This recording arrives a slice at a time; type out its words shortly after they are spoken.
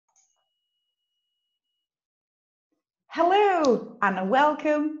Hello and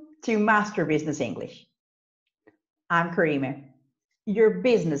welcome to Master Business English. I'm Karima, your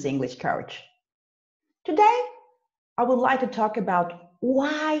business English coach. Today, I would like to talk about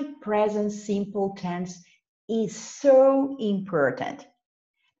why present simple tense is so important,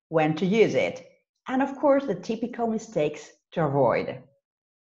 when to use it, and of course, the typical mistakes to avoid.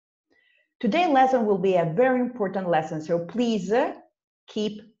 Today's lesson will be a very important lesson, so please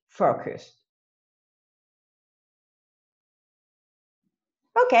keep focused.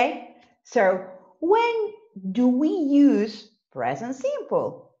 Okay, so when do we use present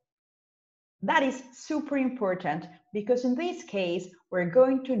simple? That is super important because in this case, we're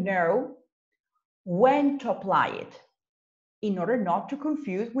going to know when to apply it in order not to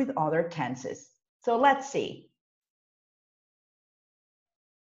confuse with other tenses. So let's see.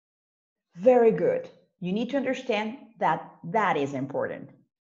 Very good. You need to understand that that is important.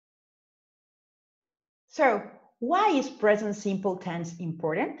 So why is present simple tense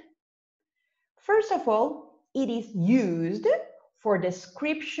important? First of all, it is used for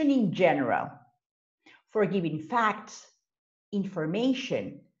description in general, for giving facts,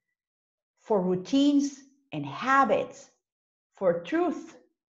 information, for routines and habits, for truth,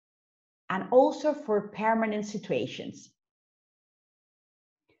 and also for permanent situations.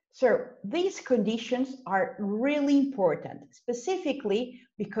 So these conditions are really important, specifically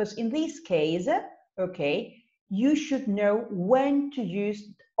because in this case, you should know when to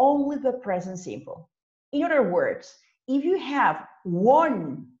use only the present simple. In other words, if you have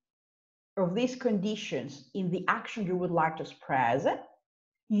one of these conditions in the action you would like to express,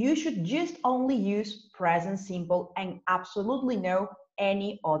 you should just only use present simple and absolutely no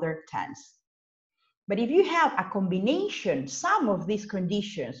any other tense. But if you have a combination, some of these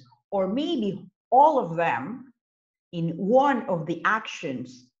conditions, or maybe all of them in one of the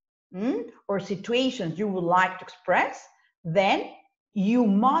actions or situations you would like to express, then you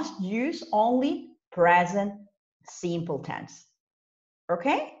must use only present simple tense.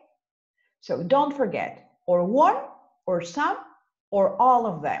 Okay? So don't forget, or one, or some, or all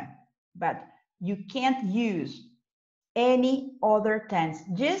of them. But you can't use any other tense,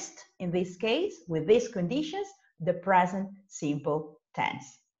 just in this case, with these conditions, the present simple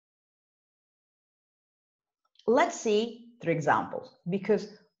tense. Let's see 3 examples, because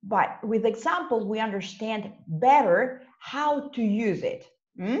with examples we understand better how to use it.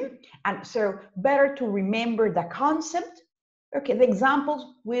 And so better to remember the concept. Okay, the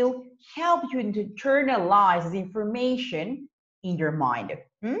examples will help you to internalize the information in your mind.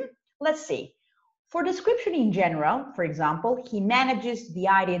 Let's see. For description in general, for example, he manages the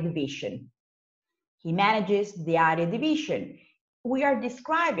idea division. He manages the idea division. We are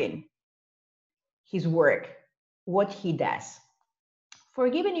describing his work, what he does. For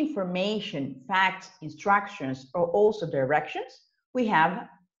given information, facts, instructions, or also directions, we have,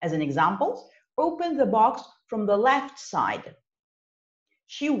 as an example, open the box from the left side.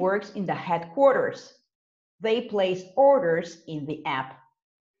 She works in the headquarters. They place orders in the app.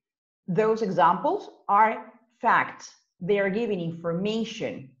 Those examples are facts. They are giving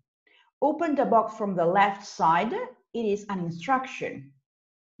information. Open the box from the left side. It is an instruction.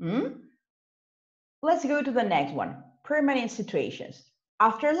 Let's go to the next one. Permanent situations.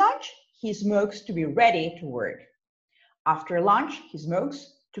 After lunch, he smokes to be ready to work. After lunch, he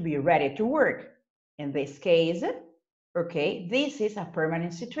smokes to be ready to work. In this case, this is a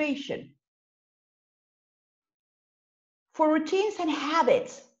permanent situation. For routines and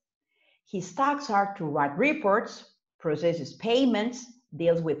habits, his tasks are to write reports, processes payments,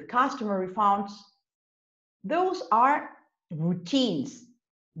 deals with customer refunds. Those are routines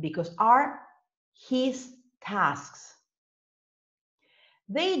because are his tasks.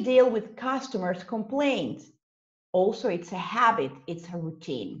 They deal with customers' complaints. Also, it's a habit, it's a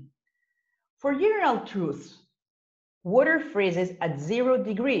routine. For general truths, water freezes at 0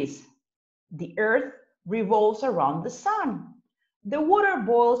 degrees. The earth revolves around the sun. The water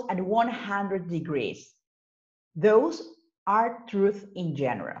boils at 100 degrees. Those are truths in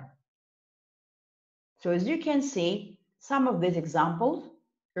general. So as you can see, some of these examples,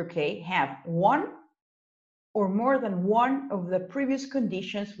 have one or more than one of the previous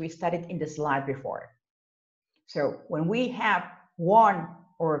conditions we studied in the slide before. So when we have one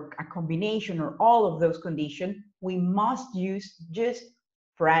or a combination or all of those conditions, we must use just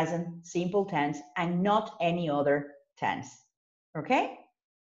present simple tense and not any other tense. Okay?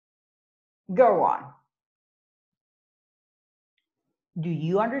 Go on. Do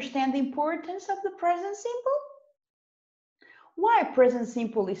you understand the importance of the present simple? Why present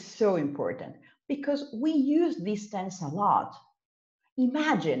simple is so important? Because we use this tense a lot.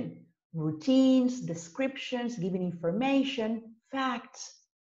 Imagine routines, descriptions, giving information, facts,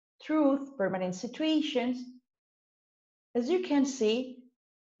 truth, permanent situations. As you can see,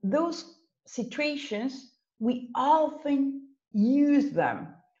 those situations, we often use them.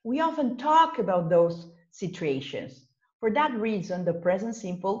 We often talk about those situations. For that reason, the present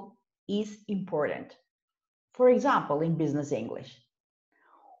simple is important. For example, in business English,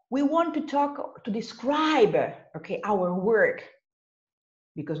 we want to describe, okay, our work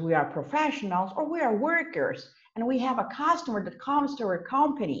because we are professionals or we are workers and we have a customer that comes to our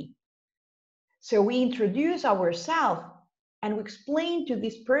company. So we introduce ourselves and we explain to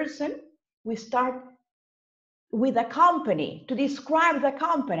this person. We start with a company to describe the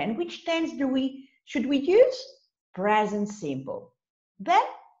company. And which tense should we use? Present simple. Then,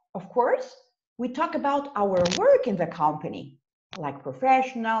 of course, we talk about our work in the company, like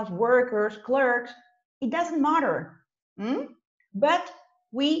professionals, workers, clerks. It doesn't matter. But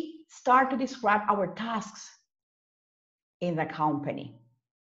we start to describe our tasks in the company.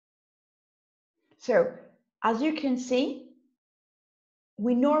 So, as you can see,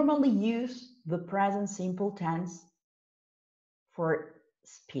 we normally use the present simple tense for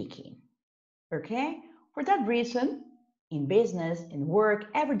speaking, okay? For that reason, in business, in work,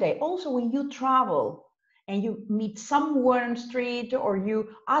 every day, also when you travel and you meet someone on the street or you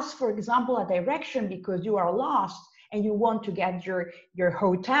ask, for example, a direction because you are lost and you want to get your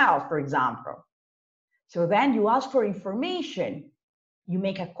hotel, for example. So then you ask for information, you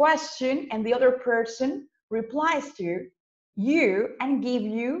make a question and the other person replies to you and give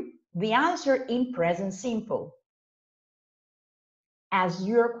you the answer in present simple as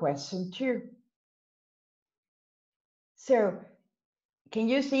your question too. So can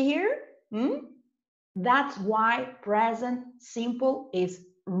you see here? That's why present simple is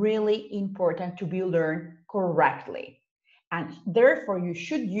really important to be learned correctly. And therefore you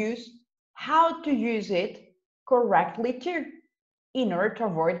should use how to use it correctly too, in order to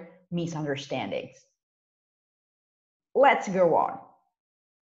avoid misunderstandings. Let's go on.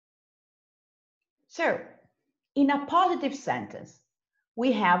 So, in a positive sentence,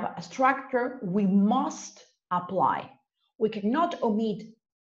 we have a structure we must apply. We cannot omit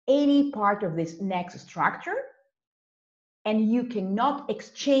any part of this next structure, and you cannot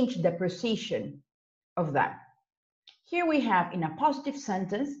exchange the position of them. Here we have, in a positive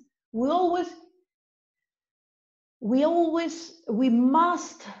sentence, we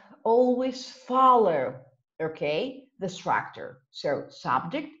must always follow, okay, the structure. So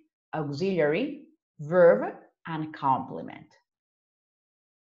subject, auxiliary, verb, and complement.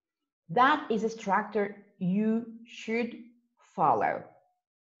 That is a structure you should follow,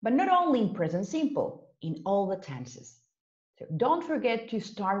 but not only in present simple, in all the tenses. So don't forget to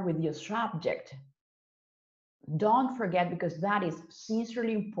start with your subject. Don't forget, because that is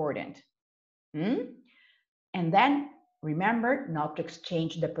sincerely important. And then remember not to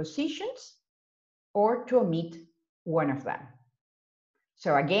exchange the positions or to omit one of them.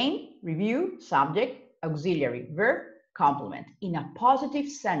 So again, review, subject, auxiliary, verb, complement. In a positive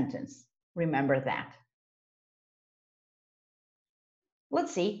sentence, remember that.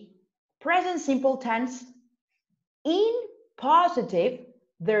 Let's see, present simple tense. In positive,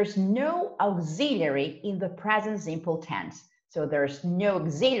 there's no auxiliary in the present simple tense. So there's no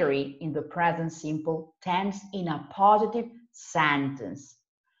auxiliary in the present simple tense in a positive sentence.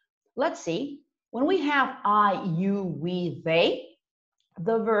 Let's see, when we have I, you, we, they,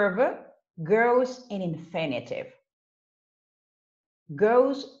 the verb goes in infinitive.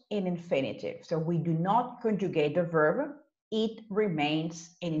 Goes in infinitive. So we do not conjugate the verb, it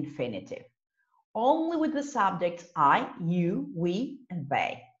remains in infinitive. Only with the subjects I, you, we, and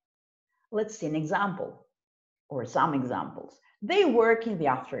they. Let's see an example, or some examples. They work in the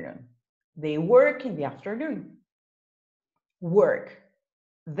afternoon. They work in the afternoon. Work.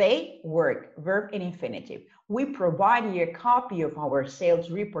 They work, verb in infinitive. We provide you a copy of our sales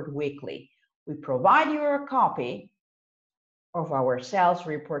report weekly. We provide you a copy of our sales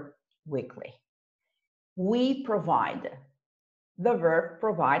report weekly. We provide. The verb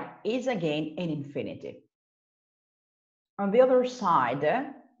provide is again in infinitive. On the other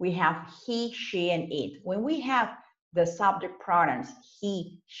side, we have he, she, and it. When we have the subject pronouns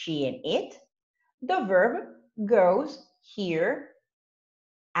he, she, and it, the verb goes here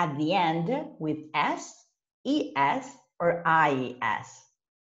at the end with s, es, or ies.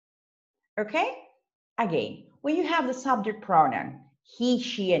 Okay? Again, when you have the subject pronoun he,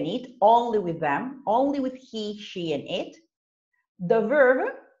 she, and it, only with them, only with he, she, and it, the verb,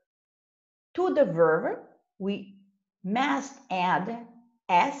 to the verb, we must add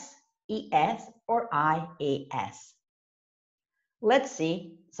s, es, or ias. Let's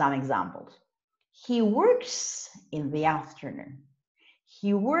see some examples. He works in the afternoon.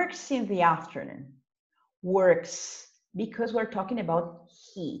 He works in the afternoon. Works, because we're talking about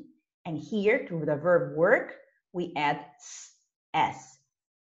he. And here, to the verb work, we add s.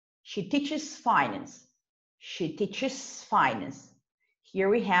 She teaches finance. She teaches finance. Here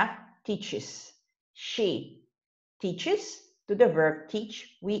we have teaches. She teaches. To the verb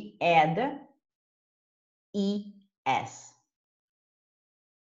teach, we add es.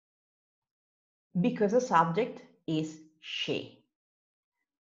 Because the subject is she.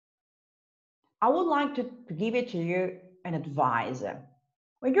 I would like to give it to you an advice.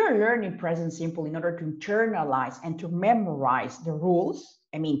 When you're learning present simple in order to internalize and to memorize the rules,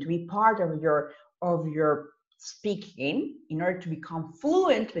 to be part of your speaking, in order to become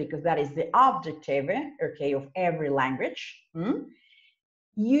fluent, because that is the objective, okay, of every language,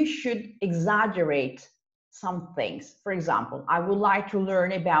 you should exaggerate some things. For example, I would like to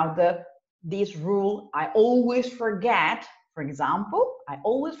learn about this rule, I always forget. For example, I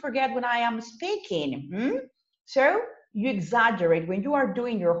always forget when I am speaking. So you exaggerate. When you are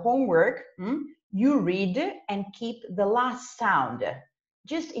doing your homework, you read and keep the last sound,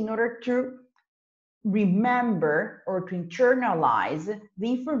 just in order to remember or to internalize the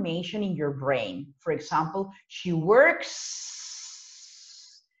information in your brain. For example, she works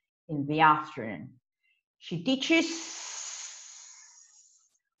in the afternoon. She teaches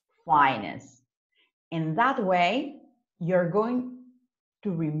finance. In that way, you're going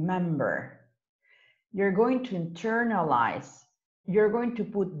to remember. You're going to internalize. You're going to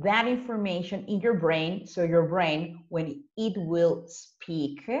put that information in your brain, so your brain, when it will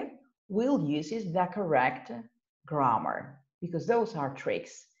speak, will use the correct grammar, because those are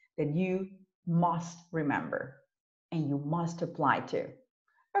tricks that you must remember and you must apply to.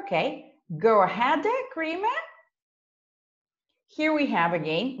 Okay, go ahead, Karima. Here we have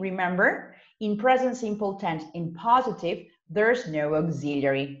again, remember, in present simple tense, in positive, there's no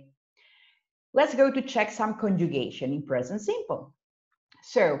auxiliary. Let's go to check some conjugation in present simple.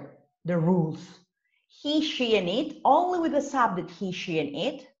 So, the rules. He, she, and it, only with the subject he, she, and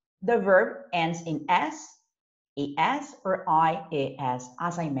it, the verb ends in s, es, or ias,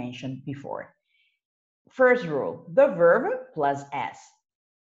 as I mentioned before. First rule, the verb plus s.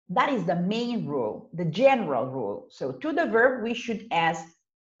 That is the main rule, the general rule. So to the verb, we should add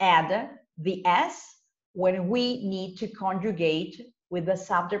the s when we need to conjugate with the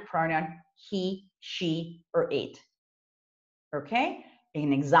subject pronoun he, she, or it. Okay?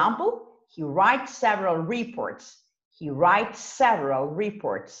 An example, he writes several reports. He writes several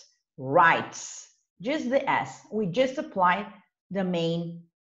reports. Writes. Just the s. We just apply the main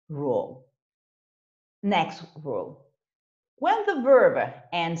rule. Next rule. When the verb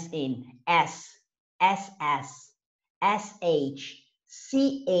ends in s, ss, sh,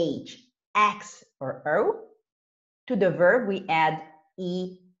 ch, x, or o, to the verb we add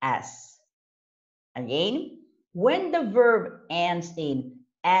es. Again, when the verb ends in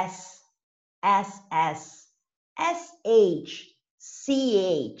s, ss, sh,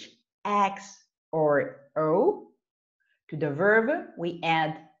 ch, x, or o, to the verb we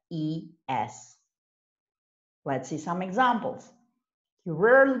add es. Let's see some examples. He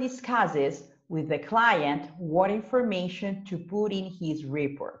rarely discusses with the client what information to put in his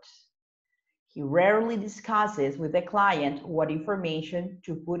reports. He rarely discusses with the client what information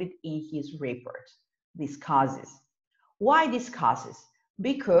to put it in his report. Discusses. Why discusses?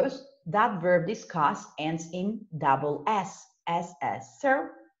 Because that verb discuss ends in double s, ss. So,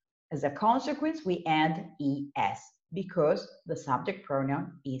 as a consequence, we add es, because the subject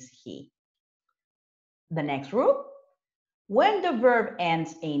pronoun is he. The next rule, when the verb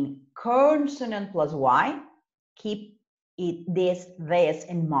ends in consonant plus y, keep this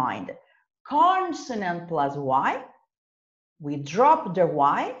in mind. Consonant plus y, we drop the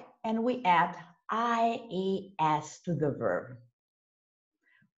y and we add ies to the verb.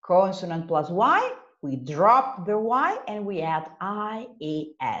 Consonant plus y, we drop the y and we add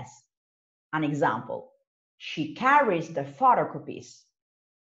ies. An example, she carries the photocopies.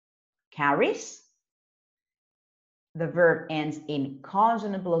 Carries. The verb ends in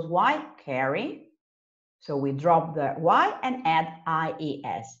consonant plus y, carry. So we drop the y and add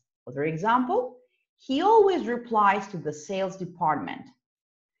ies. Other example, he always replies to the sales department.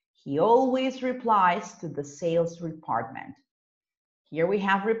 He always replies to the sales department. Here we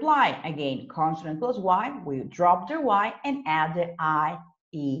have reply. Again, consonant plus y, we drop the y and add the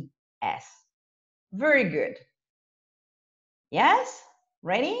ies. Very good. Yes?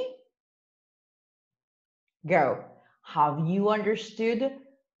 Ready? Go. Have you understood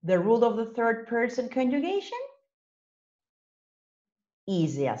the rule of the third person conjugation?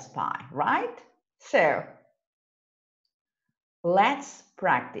 easy as pie, right? So let's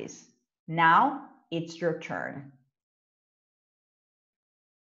practice. Now it's your turn.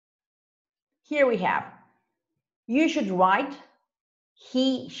 Here we have, you should write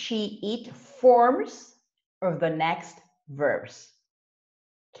he, she, it forms of the next verbs.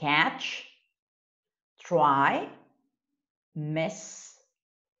 Catch, try, miss,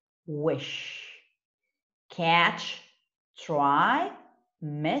 wish. Catch, try,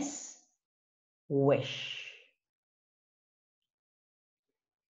 miss, wish.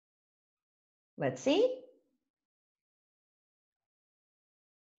 Let's see.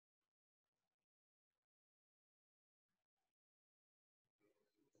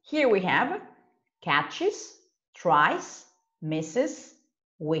 Here we have catches, tries, misses,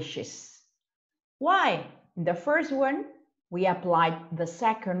 wishes. Why? In the first one, we applied the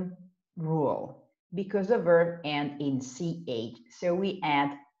second rule because the verb ends in CH, so we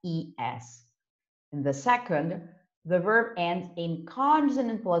add ES. In the second, the verb ends in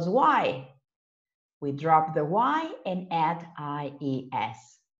consonant plus Y. We drop the Y and add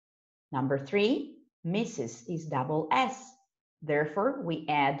IES. Number 3, misses is double S. Therefore, we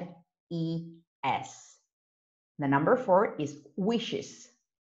add ES. The number 4 is wishes.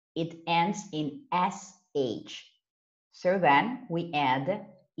 It ends in SH. So then we add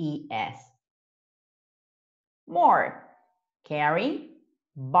ES. More. Carry,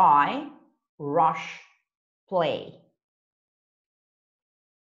 buy, rush, play.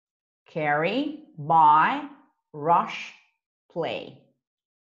 Carry, buy, rush, play.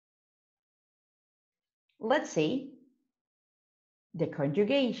 Let's see the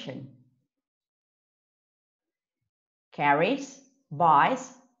conjugation. Carries,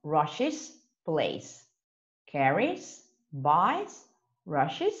 buys, rushes, plays. Carries, buys,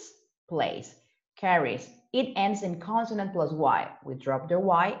 rushes, plays. Carries. It ends in consonant plus Y. We drop the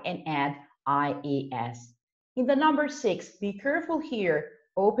Y and add IES. In the number 6, be careful here.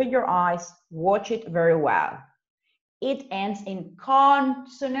 Open your eyes, watch it very well. It ends in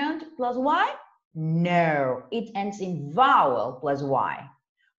consonant plus Y? No, it ends in vowel plus Y.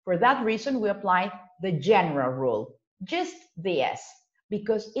 For that reason, we apply the general rule, just the S,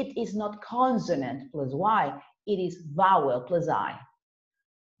 because it is not consonant plus Y, it is vowel plus I.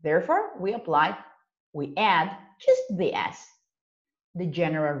 Therefore, we add just the S, the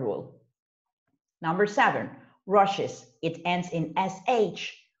general rule. Number 7, rushes. It ends in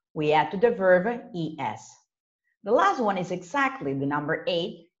SH. We add to the verb ES. The last one is exactly the number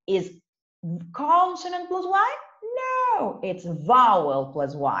 8. Is consonant plus Y? No, it's vowel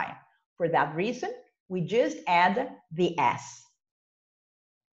plus Y. For that reason, we just add the S.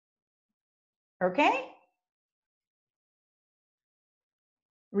 Okay?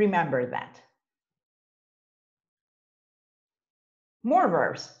 Remember that. More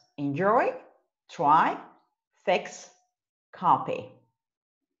verbs. Enjoy, try, fix, copy.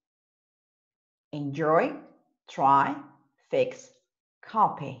 Enjoy, try, fix,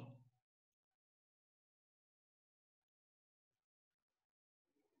 copy.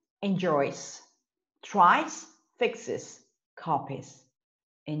 Enjoys, tries, fixes, copies.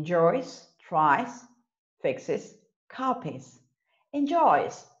 Enjoys, tries, fixes, copies.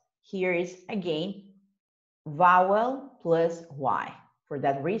 Enjoys. Here is again vowel plus Y. For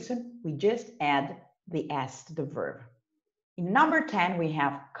that reason, we just add the S to the verb. In number 10, we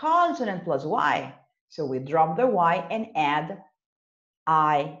have consonant plus Y. So we drop the Y and add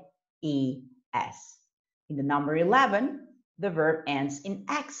IES. In the number 11, the verb ends in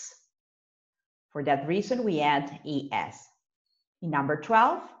X. For that reason, we add ES. In number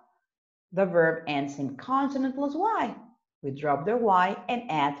 12, the verb ends in consonant plus Y. We drop the Y and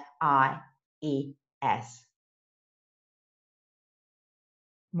add IES.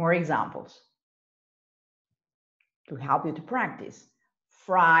 More examples to help you to practice.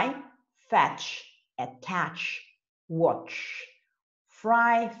 Fry, fetch, attach, watch.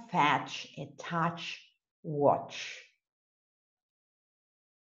 Fry, fetch, attach, watch.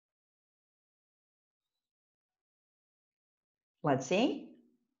 Let's see.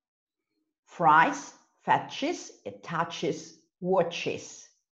 Fries, fetches, attaches, watches.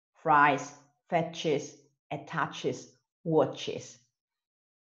 Fries, fetches, attaches, watches.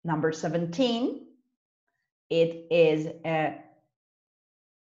 Number 17, it is a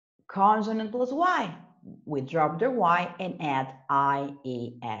consonant plus Y. We drop the Y and add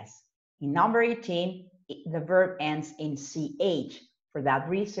IES. In number 18, the verb ends in CH. For that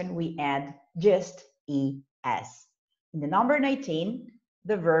reason, we add just ES. In the number 19,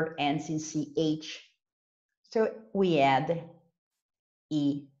 the verb ends in CH. So we add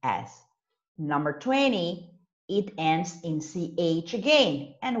ES. Number 20, it ends in CH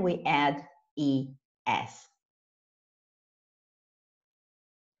again, and we add ES.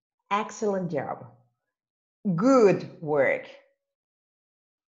 Excellent job. Good work.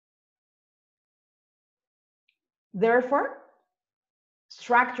 Therefore,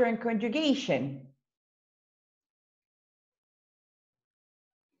 structure and conjugation.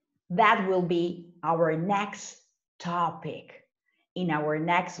 That will be our next topic in our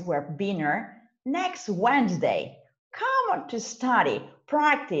next webinar next Wednesday. Come to study,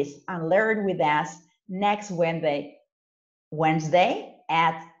 practice, and learn with us next Wednesday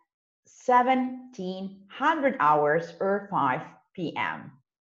at 1700 hours or 5 p.m.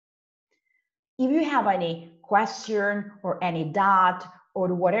 If you have any question or any doubt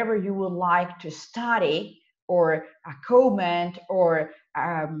or whatever you would like to study, or a comment, or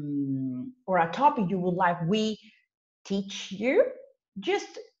a topic you would like we teach you,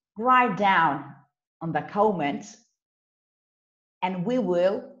 just write down on the comments and we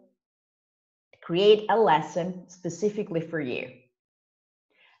will create a lesson specifically for you.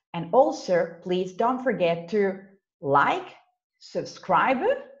 And also, please don't forget to like, subscribe,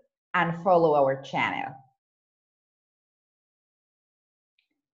 and follow our channel.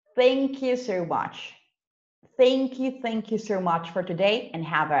 Thank you so much. Thank you so much for today, and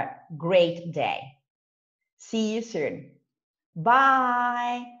have a great day. See you soon.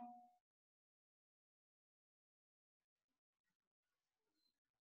 Bye.